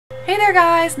Hey there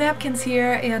guys, Napkins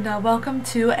here, and welcome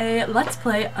to a Let's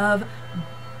Play of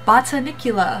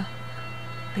Botanicula.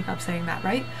 I think I'm saying that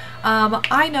right.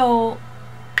 I know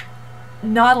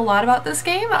not a lot about this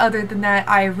game, other than that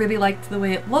I really liked the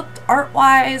way it looked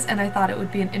art-wise, and I thought it would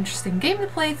be an interesting game to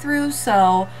play through,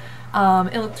 so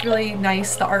it looked really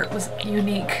nice, the art was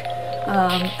unique,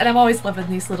 and I'm always loving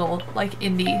these little, like,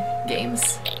 indie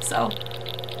games, so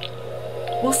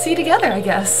we'll see together, I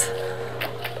guess.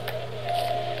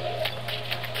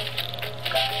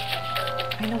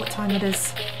 I know what time it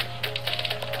is.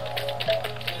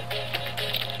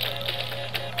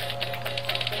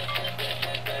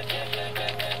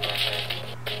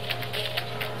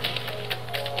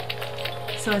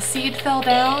 So a seed fell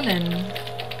down and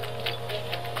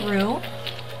grew.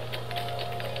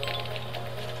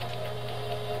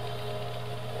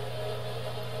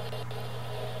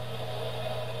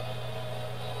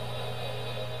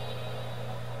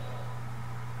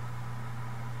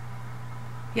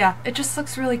 Yeah, it just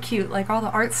looks really cute, like all the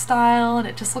art style, and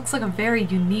it just looks like a very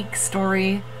unique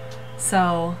story.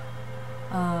 So,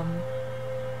 I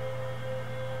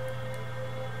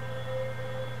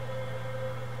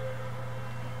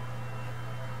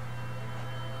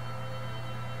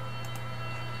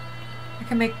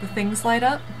can make the things light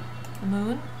up. The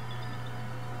moon.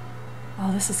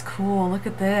 Oh, this is cool. Look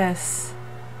at this.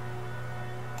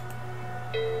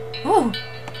 Ooh!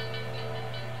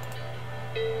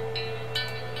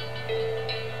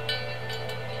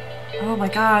 Oh my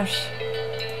gosh,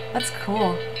 that's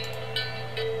cool.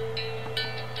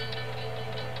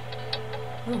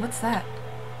 Ooh, what's that?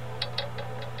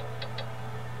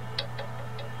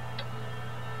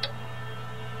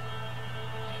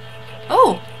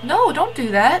 Oh, no, don't do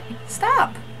that.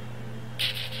 Stop.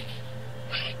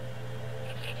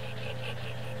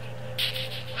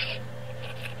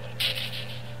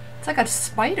 It's like a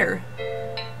spider.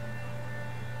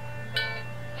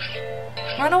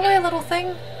 Run away, little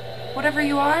thing. Whatever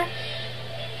you are.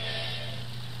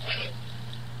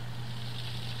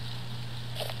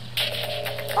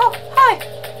 Oh, hi!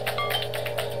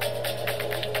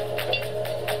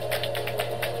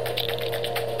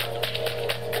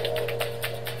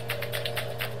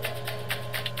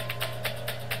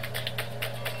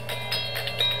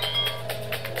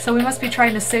 So we must be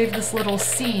trying to save this little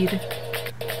seed.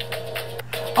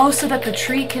 Oh, so that the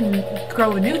tree can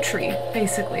grow a new tree,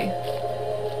 basically.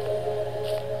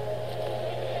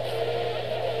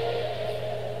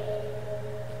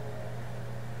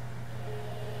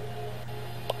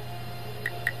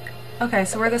 Okay,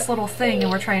 so we're this little thing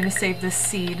and we're trying to save this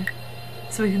seed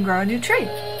so we can grow a new tree.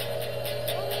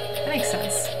 That makes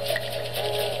sense.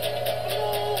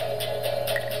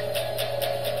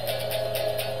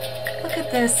 Look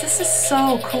at this. This is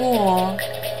so cool.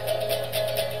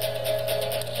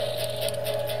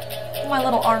 My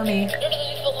little army.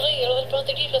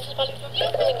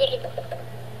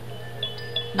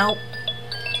 Nope.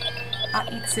 I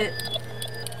eats it.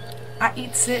 I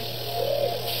eats it.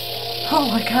 Oh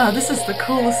my god, this is the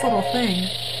coolest little thing.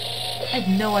 I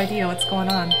have no idea what's going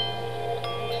on.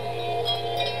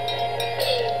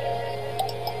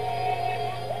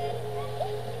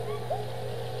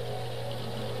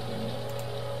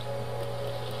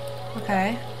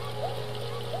 Okay.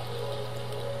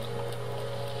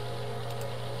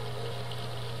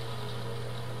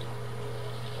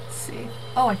 Let's see.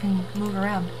 Oh, I can move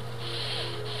around.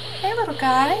 Hey little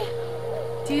guy.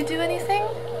 Do you do anything?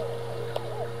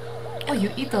 Oh,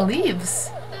 you eat the leaves.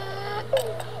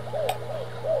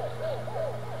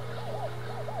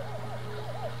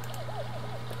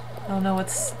 I don't know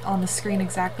what's on the screen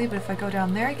exactly, but if I go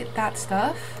down there, I get that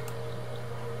stuff.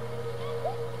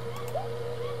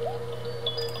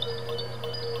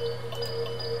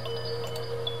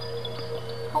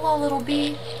 Hello, little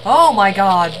bee. Oh my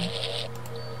god.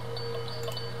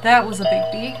 That was a big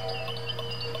bee.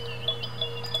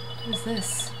 What is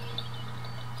this?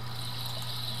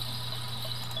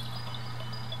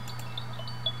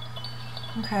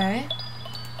 Okay.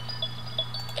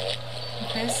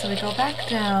 Okay, so we go back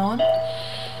down.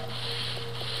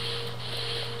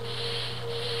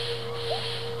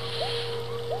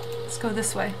 Let's go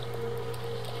this way.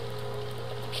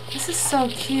 This is so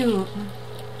cute.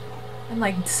 And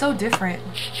like, so different.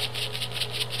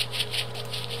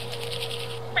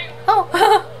 Oh!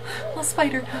 Little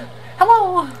spider.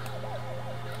 Hello!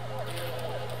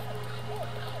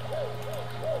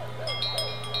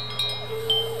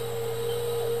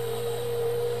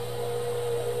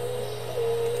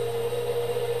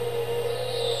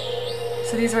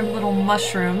 So these are little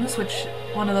mushrooms, which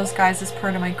one of those guys is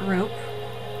part of my group.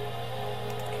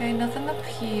 Okay, nothing up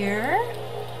here.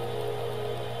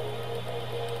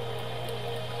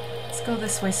 Let's go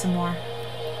this way some more.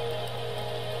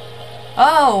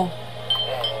 Oh!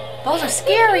 Those are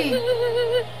scary!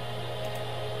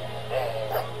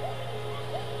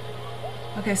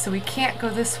 Okay, so we can't go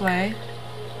this way.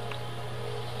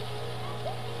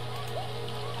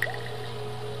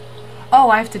 Oh,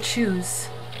 I have to choose.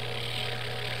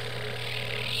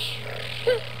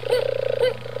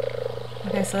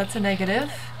 Okay, so that's a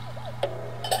negative.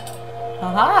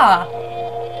 Aha!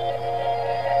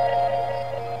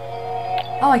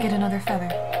 Oh, I get another feather.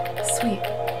 Sweet.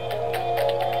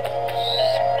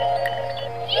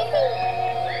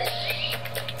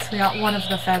 So we got one of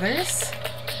the feathers.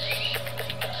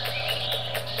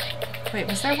 Wait,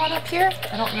 was there one up here?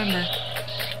 I don't remember.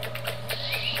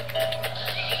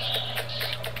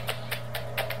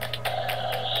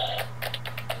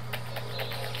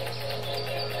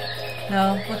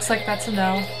 No, looks like that's a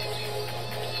no.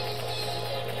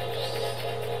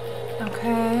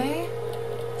 Okay,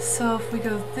 so if we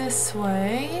go this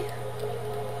way,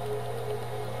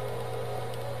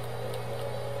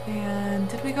 and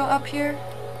did we go up here?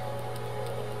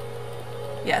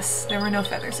 Yes, there were no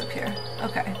feathers up here.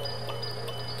 Okay.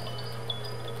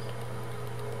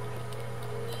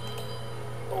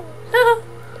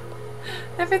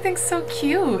 Everything's so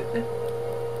cute.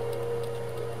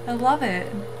 I love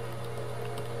it.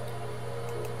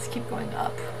 Let's keep going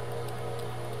up.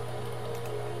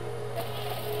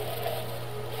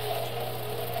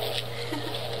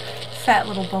 Fat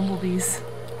little bumblebees.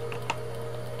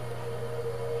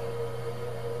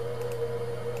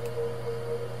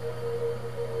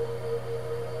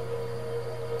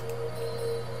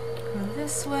 Go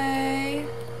this way.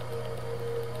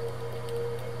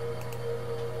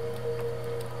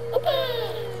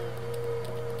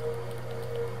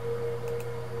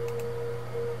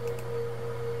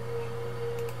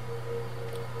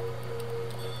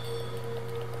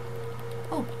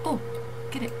 Oh,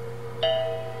 get it.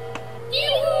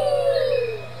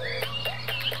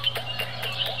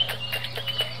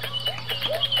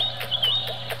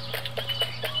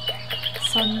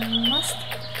 So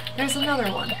there's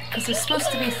another one, because there's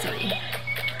supposed to be 3.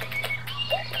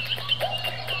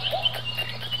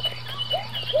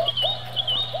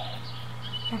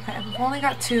 Okay, we've only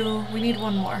got 2. We need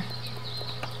one more.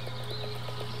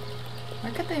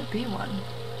 Where could there be one?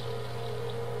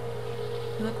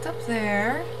 We looked up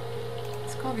there.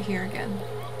 Let's go over here again.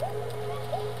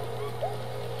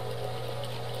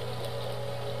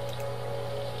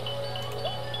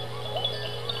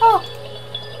 Oh!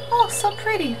 Oh, so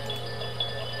pretty!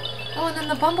 Oh, and then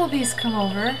the bumblebees come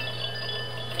over.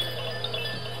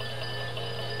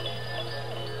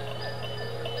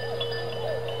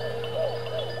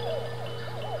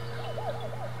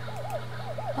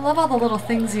 I love all the little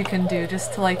things you can do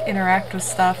just to like interact with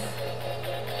stuff.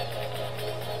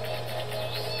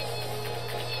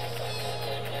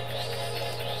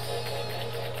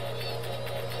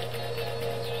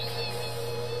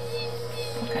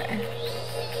 Okay.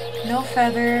 No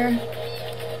feather.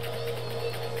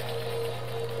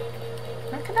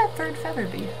 Where could that 3rd feather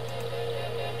be?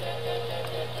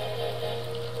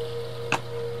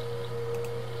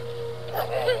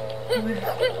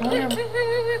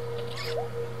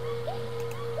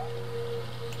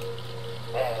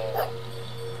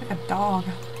 It's like a dog.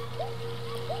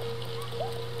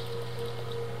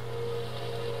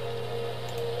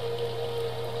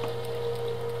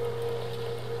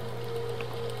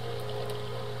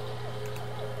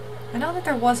 I know that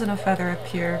there wasn't a feather up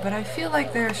here, but I feel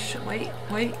like there should... Wait.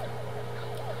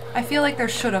 I feel like there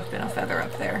should have been a feather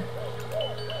up there.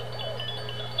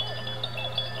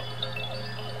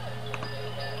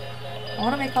 I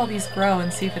want to make all these grow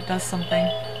and see if it does something.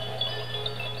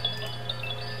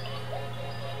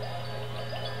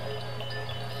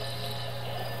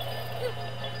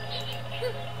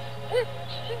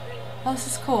 Oh, this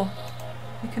is cool.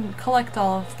 You can collect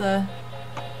all of the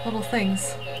little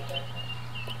things.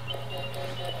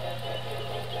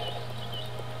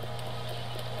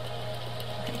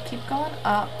 Okay, keep going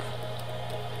up.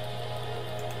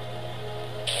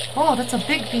 Oh, that's a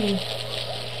big bee.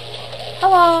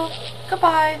 Hello.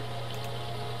 Goodbye.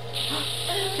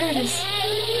 There it is.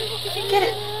 Get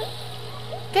it.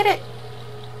 Get it.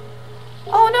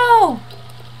 Oh no.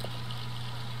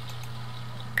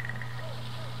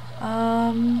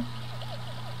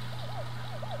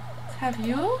 Let's have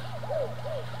you.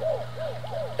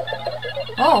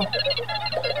 Oh.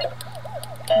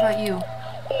 How about you?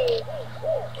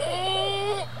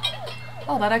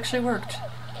 Oh, that actually worked.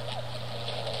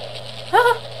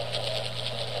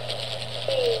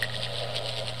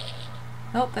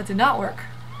 Nope, that did not work.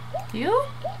 You?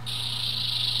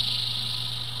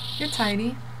 You're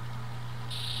tiny.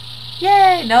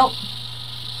 Yay! Nope.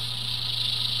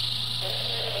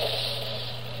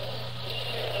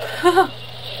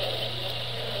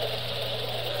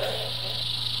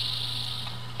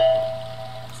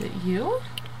 Is it you?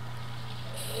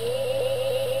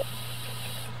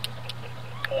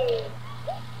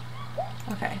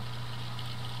 Okay.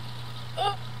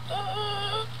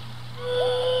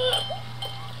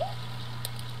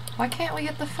 Why can't we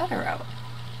get the feather out?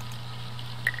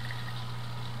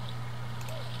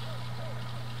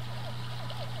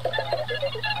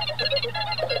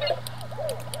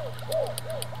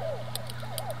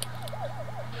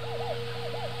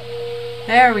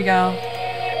 There we go.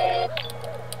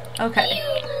 Okay.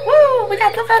 Woo! We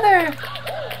got the feather!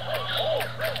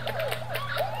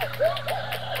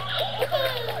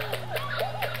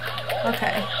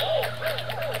 Okay.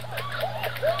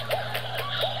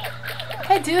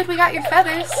 Hey dude, we got your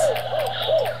feathers!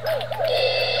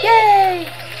 Yay!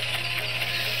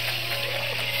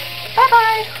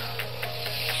 Bye-bye!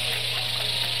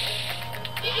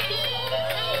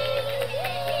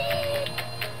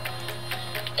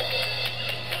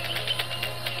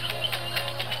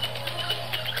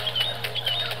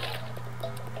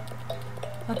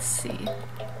 Let's see.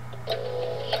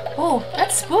 Oh,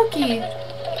 that's spooky!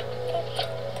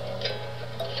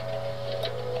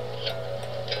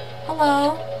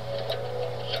 Hello?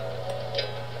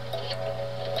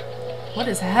 What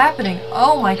is happening?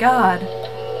 Oh my god.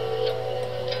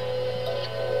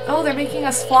 Oh, they're making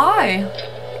us fly.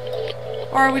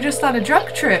 Or are we just on a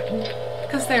drug trip?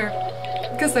 Because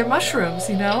they're mushrooms,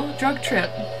 you know? Drug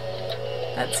trip.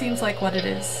 That seems like what it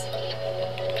is.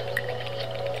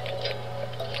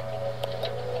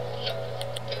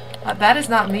 That is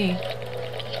not me.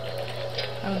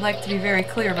 I would like to be very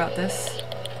clear about this.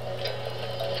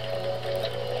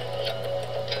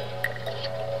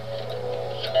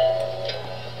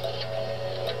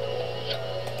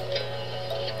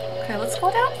 Okay, let's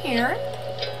go down here.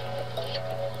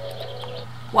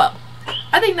 Well,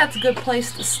 I think that's a good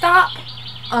place to stop.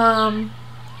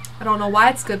 I don't know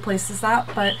why it's a good place to stop,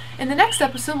 but in the next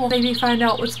episode we'll maybe find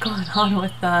out what's going on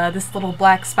with this little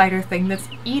black spider thing that's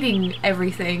eating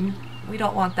everything. We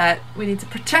don't want that. We need to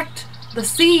protect the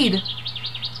seed.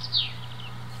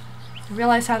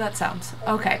 Realize how that sounds.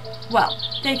 Okay, well,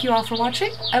 thank you all for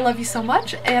watching. I love you so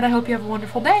much, and I hope you have a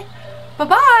wonderful day.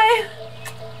 Bye-bye!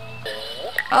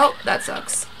 Oh, that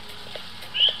sucks.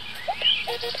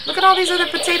 Look at all these other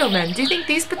potato men. Do you think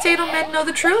these potato men know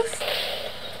the truth?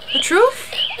 The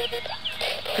truth?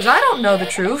 Because I don't know the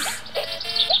truth.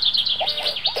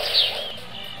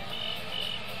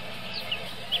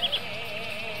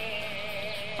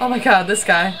 Oh my god, this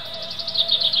guy.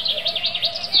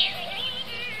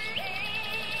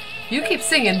 You keep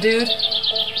singing, dude.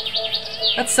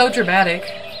 That's so dramatic.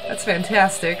 That's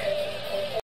fantastic.